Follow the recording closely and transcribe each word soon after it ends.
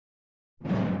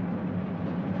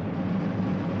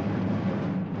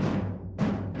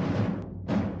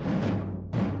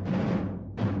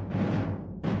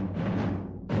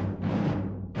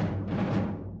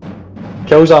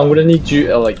Kills, I'm gonna need you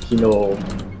to, like, you know,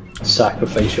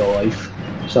 sacrifice your life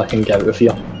so I can get out of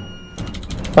here.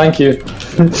 Thank you.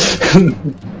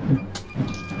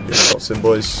 Get shots in,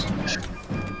 boys.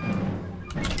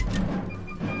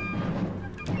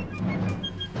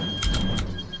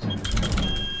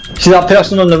 See that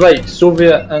person on the right,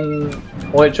 Soviet and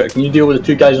Electric, can you deal with the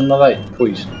two guys on the right,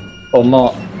 please? Or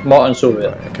Martin Soviet.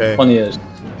 Right, okay. One he is.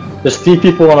 There's 3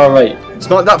 people on our right.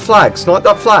 Snipe that flag, snipe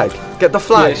that flag. Get the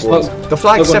flag, Yeah, boys. The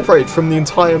flag's separated from the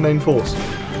entire main force.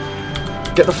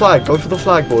 Get the flag, go for the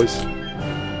flag, boys.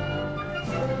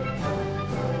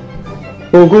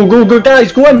 Go, go, go, go,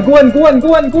 guys, go in, go in, go in,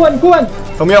 go in, go in, go in!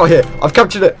 Help me out here, I've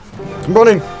captured it. I'm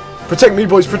running. Protect me,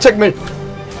 boys, protect me.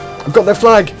 I've got their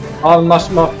flag. I'm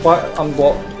blocked.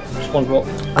 Spawn's blocked.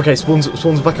 Okay,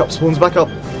 spawns back up, spawns back up.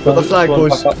 Got the flag,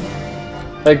 boys.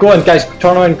 Right, go in, guys,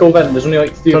 turn around, go in. There's only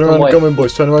like 3 Turn of them around, left. go in,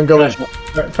 boys, turn around, go in.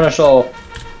 Finish it off.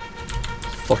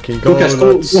 Fucking go, Lucas,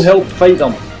 lads. go help fight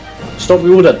them. Stop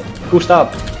reloading. Go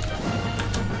stab.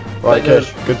 Right, okay,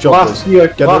 good job, boys.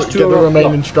 Get the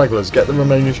remaining stragglers, get the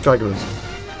remaining stragglers.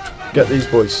 Get these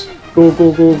boys. Go,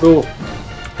 go, go, go.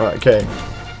 Right, okay.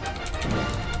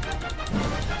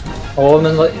 Oh, and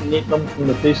then like need them from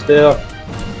the base there.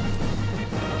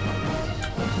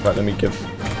 Right, let me give.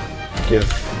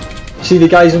 See the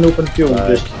guys in open field,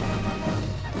 just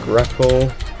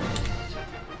grapple.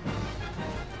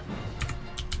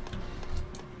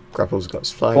 Grapple's got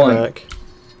his flag back.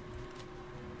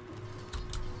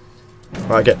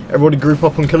 Right, okay. Everybody group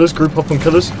up on killers, group up on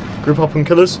killers, group up on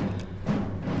killers.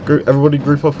 Everybody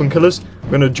group up on killers.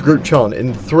 We're gonna group chant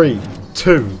in 3,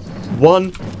 2,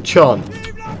 1, chant.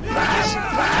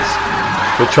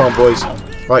 Good chant, boys.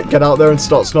 Right, get out there and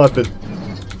start sniping.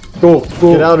 Go,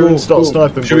 go, get out there and start go.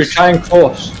 sniping, Should boys. we try and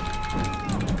cross?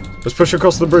 Let's push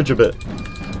across the bridge a bit.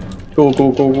 Go,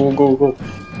 go, go, go, go, go.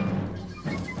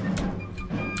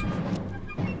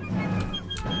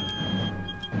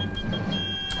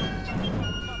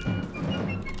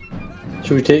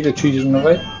 Should we take the trees on the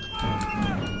right?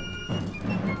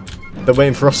 They're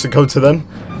waiting for us to go to them.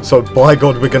 So, by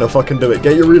God, we're gonna fucking do it.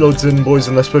 Get your reloads in, boys,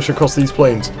 and let's push across these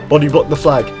plains. Body block the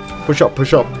flag. Push up,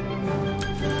 push up.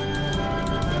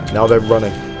 Now they're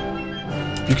running.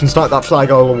 If you can snipe that flag,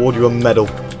 I'll award you a medal.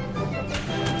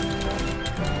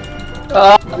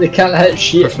 Ah, they can't hit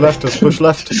shit. Push left, let's push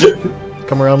left.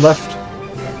 Come around left.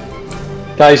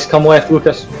 Guys, come left,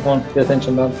 Lucas. Come on, pay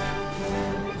attention, man.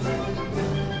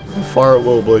 Fire at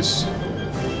will, boys.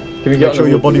 Can we Make sure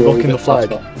you're body blocking the flag.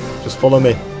 Just follow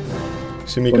me.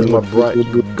 See me because of my bright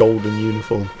golden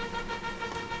uniform.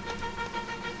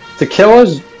 The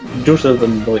killers, Joseph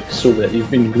and like Soviet, you've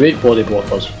been great body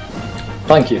blockers.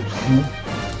 Thank you.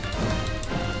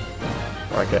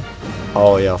 Right, okay.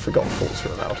 Oh yeah, I forgot forts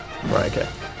were allowed. Right, okay.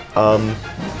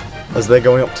 As they're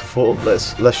going up to fort,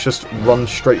 let's just run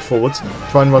straight forwards.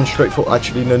 Try and run straight forward.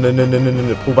 Actually,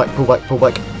 no. Pull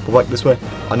back this way.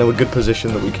 I know a good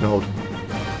position that we can hold.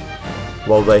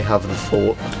 While they have the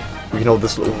fort, we can hold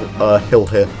this little hill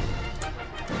here.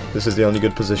 This is the only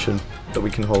good position that we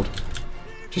can hold.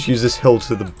 Just use this hill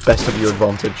to the best of your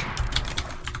advantage.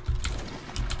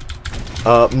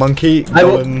 Monkey,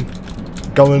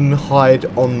 go and hide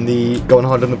on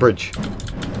the bridge.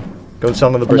 Go and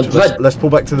stand on the bridge. Let's pull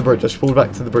back to the bridge. Let's pull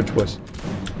back to the bridge, boys.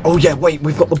 Oh yeah, wait,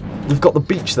 we've got the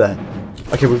beach there.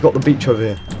 Okay, we've got the beach over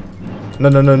here. No,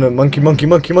 monkey, no.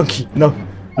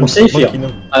 I'm safe here.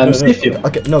 No. I am safe here.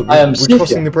 Okay, no, we're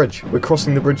crossing the bridge. We're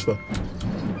crossing the bridge though.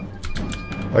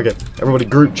 Okay, everybody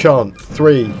group chant.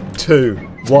 3, 2,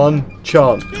 1,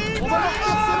 chant.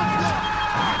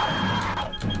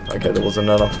 Okay, there wasn't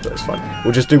enough, but it's fine.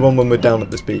 We'll just do one when we're down at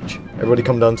this beach. Everybody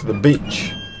come down to the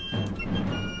beach.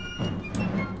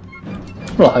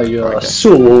 Wow, you're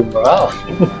so rough.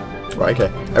 Right,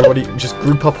 okay. Everybody just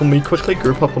group up on me quickly.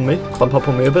 Group up on me. Climb up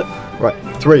on me a bit. Right,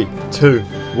 3, 2,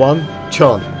 1,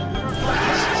 chant.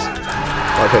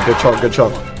 Okay, good chant, good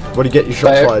chant. Everybody get your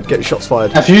shots fired. Get your shots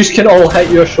fired. If you can all hit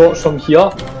your shots from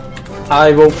here,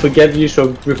 I will forgive you for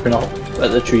grouping up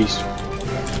at the trees.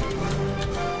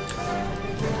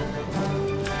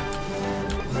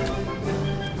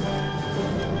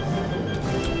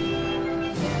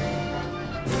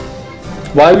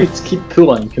 Why we keep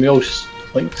pulling? Can we all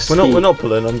like stay? We're not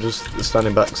pulling. I'm just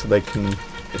standing back so they can.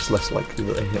 It's less likely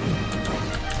that they hit me.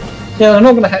 Yeah, they're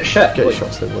not gonna hit shit. Get your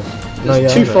shots there, boys.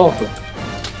 It's too far from.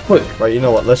 Look. Right, you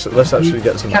know what? Let's actually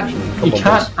get some action. You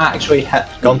can't actually hit.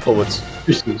 Gun forwards.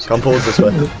 Gun forwards this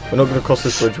way. We're not gonna cross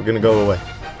this bridge. We're gonna go away.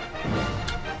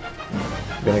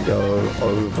 We're gonna go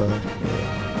over here.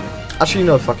 Actually,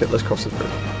 no. Fuck it. Let's cross this bridge.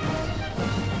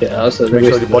 Yeah, that's a make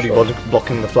sure your body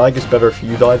blocking the flag is better if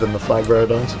you die than the flag bearer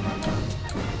dies.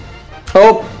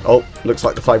 Oh! Oh, looks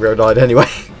like the flag bearer died anyway.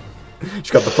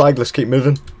 Just got the flag, let's keep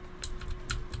moving.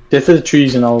 Get to the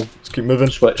trees and I'll... Let's keep moving.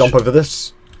 Switch. Jump over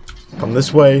this. Come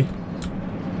this way.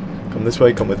 Come this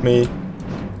way, come with me.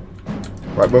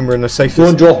 Right, when we're in a safe...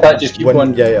 Don't drop that, just keep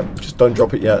going. Yeah, just don't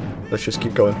drop it yet. Let's just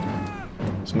keep going.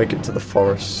 Let's make it to the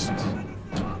forest.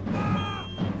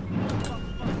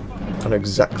 I know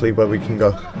exactly where we can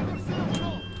go.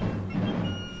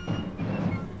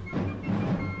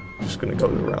 Just gonna go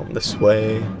around this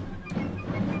way.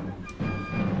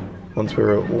 Once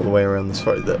we're all the way around this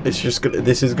way, this is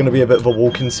gonna be a bit of a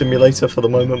walking simulator for the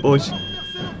moment, boys.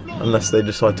 Unless they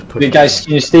decide to push. Wait, guys,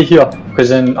 can you stay here? Because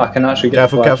then I can actually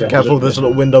get. Careful! There's a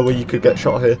little window where you could get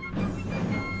shot here.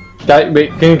 Guys,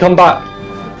 wait, can you come back?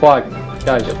 Flag,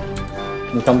 guys,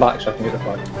 can you come back so I can get the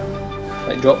flag?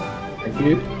 Right, drop. Thank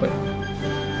you. Wait.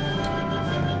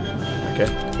 Okay.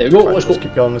 There we go. Right, let's go.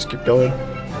 Keep going. Let's keep going.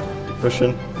 Keep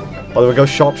pushing. By the way, go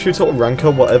sharpshooter or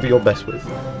ranker, whatever you're best with.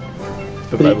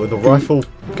 If you're better with a rifle,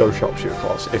 go sharpshooter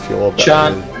class. If you're better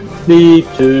chant. 3,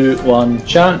 2, 1,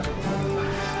 chant.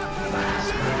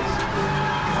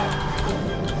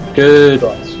 Good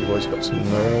ones. You boys got some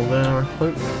morale there, I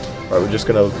hope. Right, we're just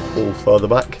gonna pull further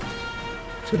back.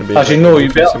 It's gonna be actually, no, you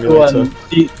better go and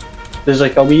see. There's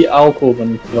like a wee alcove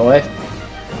on the left.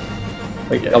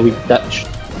 Like a wee ditch.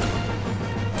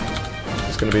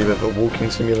 It's gonna be a bit of a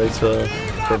walking simulator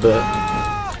for a bit.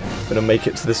 We're gonna make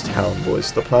it to this town,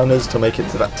 boys. The plan is to make it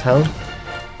to that town,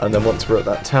 and then once we're at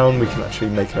that town, we can actually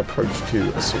make an approach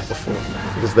to assault the fort,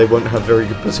 because they won't have very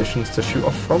good positions to shoot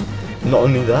off from. Not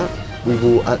only that, we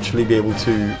will actually be able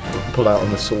to pull out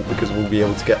an assault because we'll be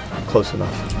able to get close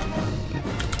enough.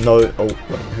 No, oh,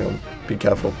 wait, hang on, be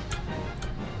careful.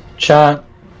 Chant.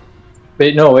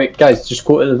 Wait, no, wait, guys, just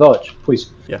go to the village,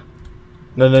 please. Yeah.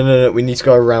 No, we need to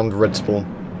go around red spawn.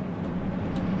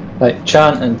 Right,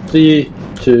 chant in 3,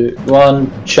 2,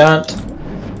 1, chant.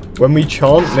 When we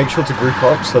chant, make sure to group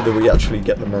up so that we actually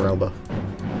get the morale buff.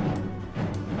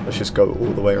 Let's just go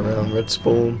all the way around red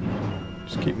spawn.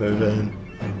 Just keep moving.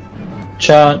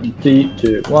 Chant in 3,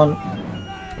 2, 1.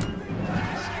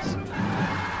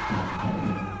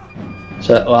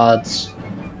 Set lads.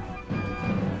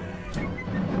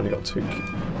 Only got 2.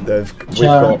 We've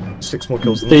got 6 more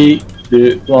kills than 3,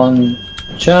 2, 1,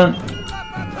 chant.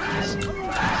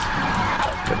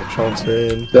 Get the chant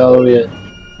in. Brilliant.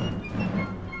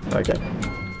 Okay.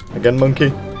 Again,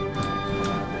 monkey.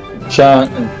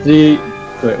 Chant in 3.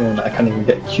 Wait, oh, I can't even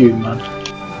get Q, man.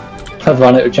 I've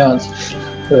run out of chance.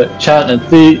 Chant in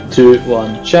 3, 2,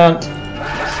 1, chant.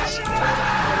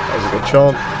 That was a good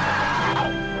chant.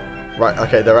 Right,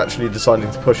 okay, they're actually deciding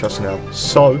to push us now.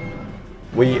 So,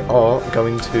 we are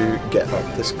going to get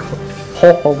up this cliff.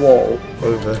 Hop a wall.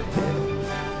 Over here.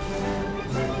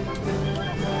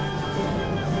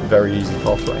 Very easy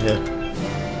path right here.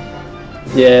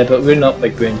 Yeah, but we're not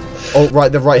big green. Oh,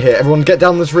 right, they're right here. Everyone get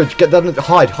down this ridge. Get down.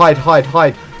 Hide,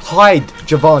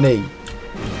 Giovanni.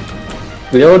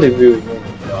 We already really know.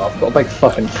 I've got a big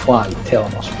fucking flag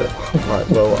telling us, but... Right,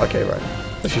 well, okay, right.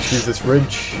 Let's just use this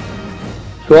ridge.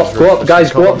 Go up,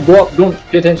 guys, go up, don't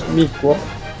pay attention to me, go up.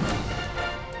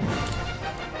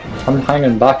 I'm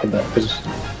hanging back a bit, because...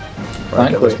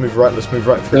 Right, okay, let's move right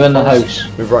through they're in the house.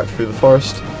 Move right through the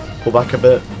forest, pull back a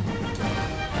bit,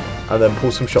 and then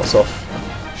pull some shots off.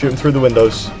 Shoot them through the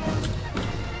windows.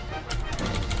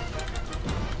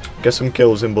 Get some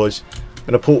kills in, boys. I'm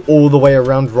gonna pull all the way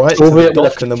around right to the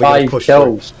dock, and then we're gonna push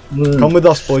through. Come with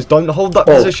us, boys. Don't hold that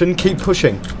position. Keep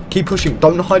pushing. Keep pushing.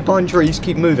 Don't hide behind trees.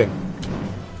 Keep moving.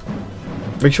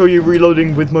 Make sure you're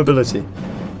reloading with mobility.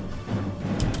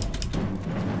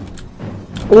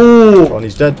 Oh!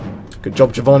 Giovanni's dead. Good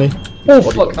job, Giovanni. Oh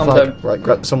fuck, I'm down.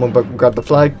 Right, someone grab the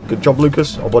flag. Good job,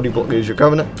 Lucas. Our body block is you're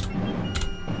grabbing it.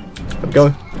 There we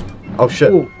go. Oh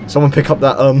shit. Ooh. Someone pick up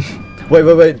that,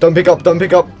 Wait. Don't pick up.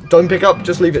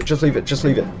 Just leave it.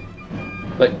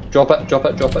 Like, drop it.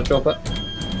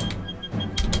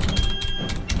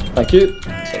 Thank you.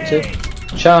 Sexy.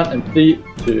 Chant in 3,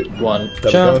 2, 1.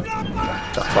 There chant. we go.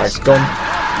 That flag's gone.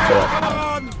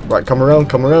 Right, come around.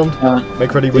 Chant.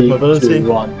 Make ready with mobility. 2,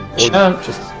 1. Chant.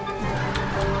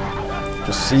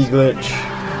 Just C glitch.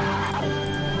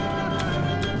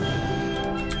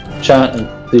 Chant in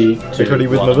 3, 2, Make ready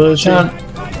with 1. mobility. Chant.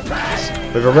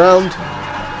 Move around.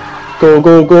 Go.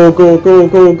 Where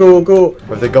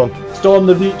have they gone? Storm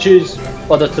the beaches.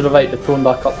 Oh, they're to the right, they're pulling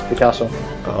back up to the castle.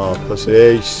 Oh,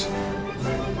 pussies.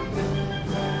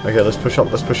 Okay, let's push up.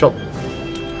 Push up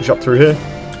through here.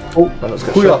 Oh, and let's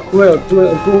get shot. Go.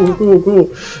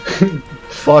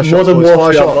 Fire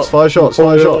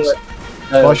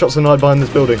shots and hide behind this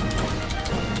building.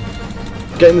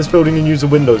 get in this building and use the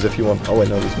windows if you want. Oh wait,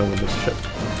 no, there's no windows. Shit.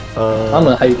 I'm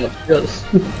gonna hide it. Yes.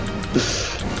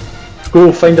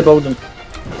 Go find the building.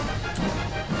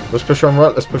 Let's push around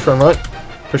right. Let's push around right.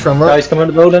 Push around right. Guys, come out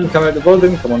the building. Come out the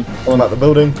building. Come on. Come out the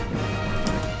building.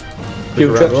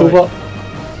 Fuel trips right. over.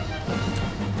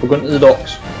 We're going to the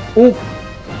docks. Oh,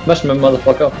 missed me,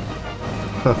 motherfucker.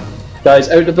 Huh. Guys,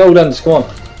 out the buildings. Come on.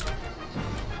 Out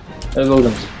the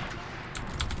buildings.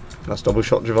 That's double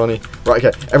shot, Giovanni. Right,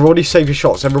 okay. Everybody save your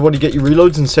shots. Everybody get your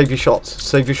reloads and save your shots.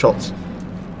 Save your shots.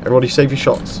 Everybody save your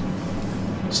shots.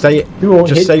 Stay.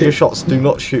 Just save your shots. Do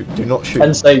not shoot. Do not shoot.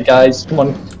 Inside, guys. Come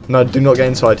on. No, do not get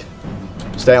inside.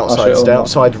 Stay outside. Stay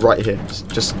outside right here.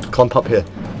 Just clump up here.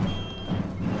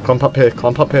 Clump up here.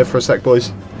 Clump up here for a sec,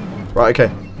 boys. Right,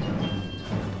 okay.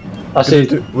 I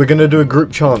see. We're gonna do a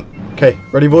group chant. Okay,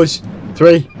 ready, boys?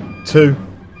 3, 2,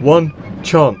 1,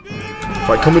 chant.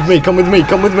 Right, come with me, come with me,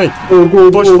 come with me. Go,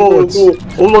 push forwards. Go.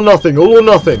 All or nothing, all or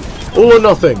nothing, all or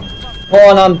nothing. Oh,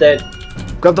 and I'm dead.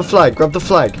 Grab the flag, grab the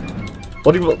flag.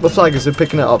 Body block the flag as they're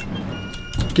picking it up.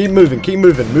 Keep moving, keep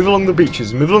moving. Move along the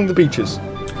beaches, move along the beaches.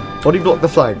 Body block the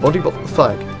flag, body block the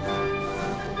flag.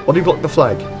 Body block the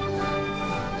flag.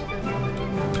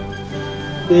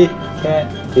 They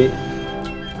can't get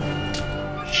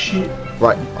shit.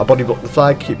 Right, I body block the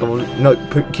flag. Keep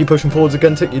pushing forwards,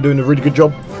 Agentic. You're doing a really good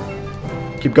job.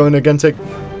 Keep going, Agentic.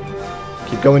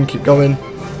 Keep going, keep going.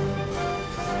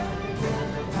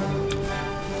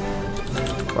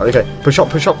 Right, okay. Push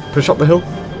up the hill.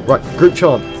 Right, group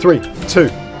chant. 3, 2,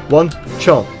 1,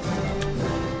 chant.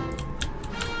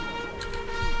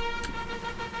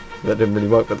 That didn't really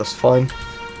work, but that's fine.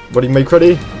 Ready, make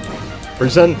ready.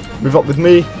 Present. Move up with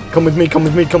me. Come with me, come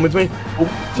with me, come with me.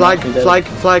 Flag, flag,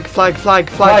 flag, flag, flag,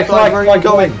 flag, flag. Where are you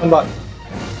going? Come back.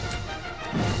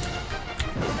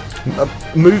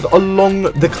 Move along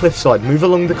the cliffside. Move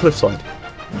along the cliffside.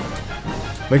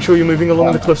 Make sure you're moving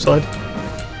along the cliffside.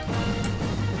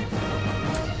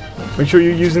 Make sure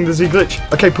you're using the Z glitch.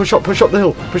 Okay, push up the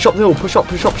hill. Push up the hill. Push up,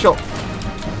 push up, push up.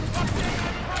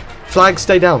 Flag,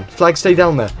 stay down. Flag, stay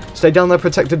down there. Stay down there,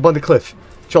 protected by the cliff.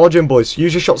 Charge in, boys.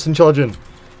 Use your shots and charge in.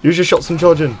 Use your shots and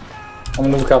charge in. I'm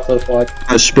gonna look after the flag.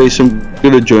 Space, I'm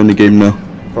gonna join the game now.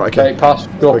 Right, okay. Pass.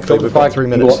 Drop the flag. 3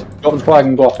 minutes. Drop the flag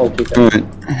and go off. I'll take it. Alright.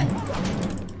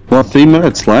 What, 3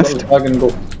 minutes Drop left? the flag and go.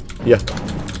 Yeah.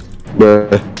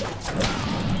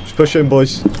 Just push in,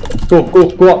 boys. Go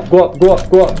up.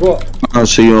 I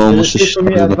see you almost. Just for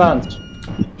me to advance.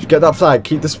 Just get that flag.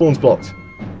 Keep the spawns blocked.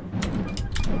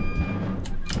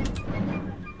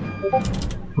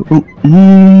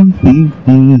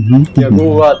 Yeah,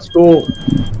 go lads, go.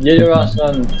 Get your ass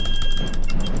on.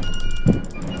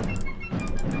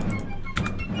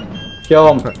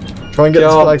 Kill him. Try and get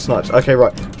this flag sniped. Okay,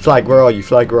 right. Flag, where are you?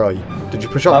 Flag, where are you? Did you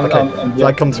push up? Okay.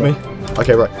 Flag, come to me.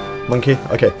 Okay, right. Monkey.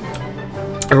 Okay.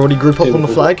 Everybody group up on the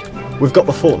flag. We've got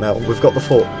the fort now. We've got the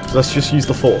fort. So let's just use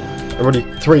the fort. Everybody,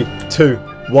 3, 2,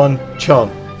 1,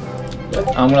 chant.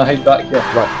 I'm gonna hide back here.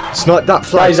 Right. Snipe that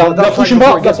flag. Guys, they're pushing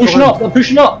up. They're pushing up. They're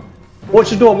pushing up. Watch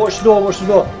the door. Watch the door. Watch the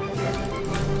door.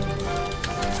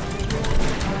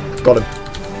 Got him.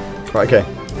 Right, okay.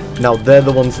 Now they're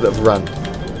the ones that have ran.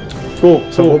 Go.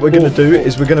 So what we're going to do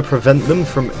is we're going to prevent them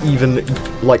from even,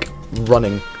 like,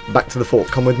 running back to the fort.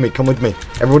 Come with me. Come with me.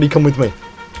 Everybody come with me.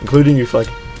 Including you, Flag.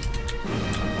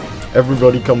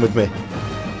 Everybody come with me.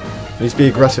 Needs to be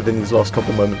aggressive in these last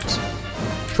couple moments.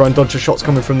 Try and dodge the shots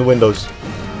coming from the windows.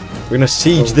 We're going to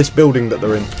siege this building that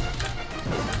they're in.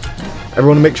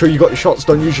 Everyone make sure you got your shots.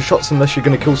 Don't use your shots unless you're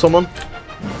going to kill someone.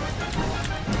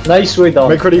 Nice way done.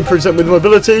 Make ready, present with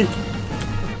mobility.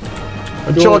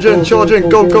 And charge in,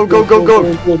 go.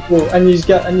 And you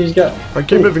get. Right,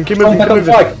 keep moving.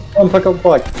 Pick up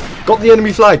flag. Got the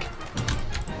enemy flag.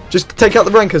 Just take out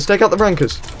the rankers, Take out the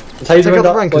rankers,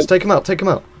 take them out,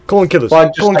 Come on, killers.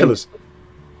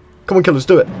 Come on, killers,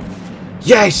 do it.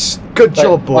 Yes! Good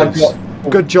job, boys.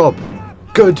 Good job.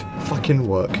 Good fucking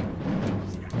work.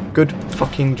 Good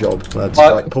fucking job, lads.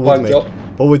 Right, pull with me.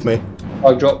 Pull with me.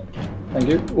 Flag drop. Thank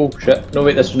you. Oh shit. No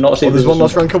wait, this is not a safe. Oh, there's one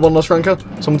last ranker.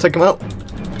 Someone take him out.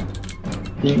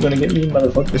 You ain't gonna get me,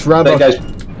 motherfucker. It's Rambo. Right, guys.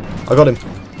 I got him.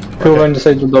 Go around the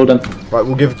side of the building. Right,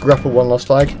 we'll give Grapple one last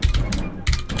flag.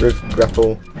 Give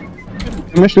Grapple.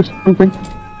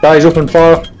 Guys, open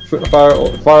fire.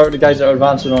 Fire at the guys that are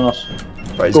advancing on us.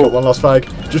 Right, he's got one last flag.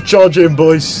 Just charge in,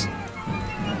 boys.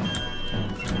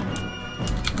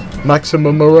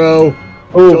 Maximum morale.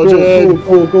 Go.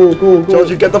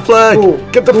 Charge in, get the flag.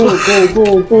 Get the flag.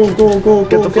 Go.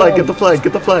 Get the flag. Get the flag.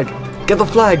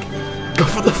 Go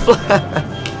for the flag.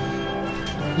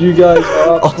 You guys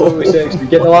are absolutely sexy.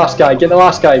 Get the last guy. Go.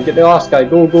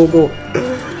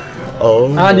 Oh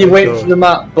my And he went god. for the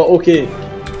map, but okay.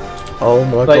 Oh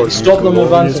my Right, god, stop you them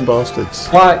glorious advancing. bastards.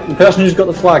 Flag, the person who's got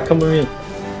the flag, come with me.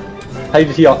 Hide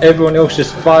it here. Everyone else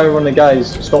just fire on the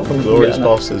guys. Stop them from Glorious getting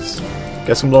it. bastards.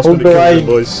 Get some last Hold minute the kills in, line.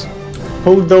 boys.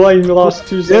 Hold the line the last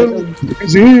 2 seconds.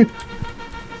 Easy.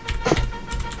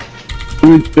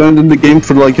 We joined in the game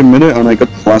for like a minute and I got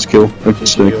the last kill. That's a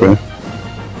snake, right?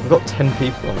 We've got 10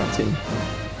 people on that team.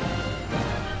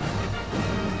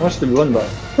 Must have won that.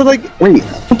 But like, wait,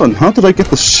 hold on. How did I get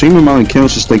the same amount of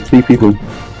kills as like 3 people?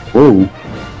 Whoa.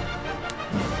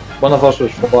 One of us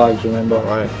was flags, remember?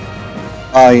 Right.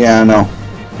 Ah, yeah, I know.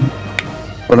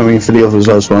 But I mean for the others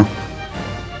as well.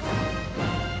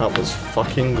 That was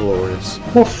fucking glorious.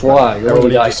 What flag?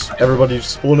 Everybody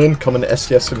just spawn in, come in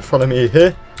STS in front of me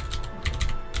here.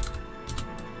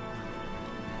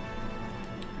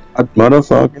 That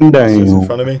motherfucking Officers in damn.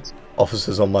 front of me.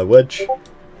 Officers on my wedge.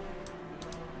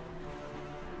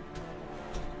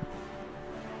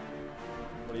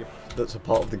 That's a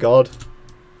part of the guard.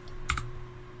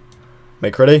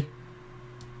 Make ready.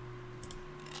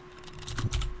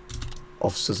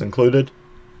 Officers included.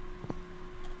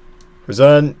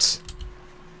 Present.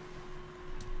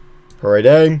 Parade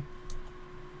aim.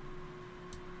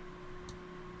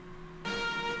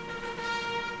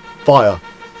 Fire.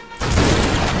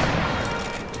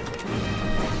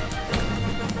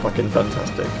 Fucking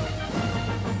fantastic.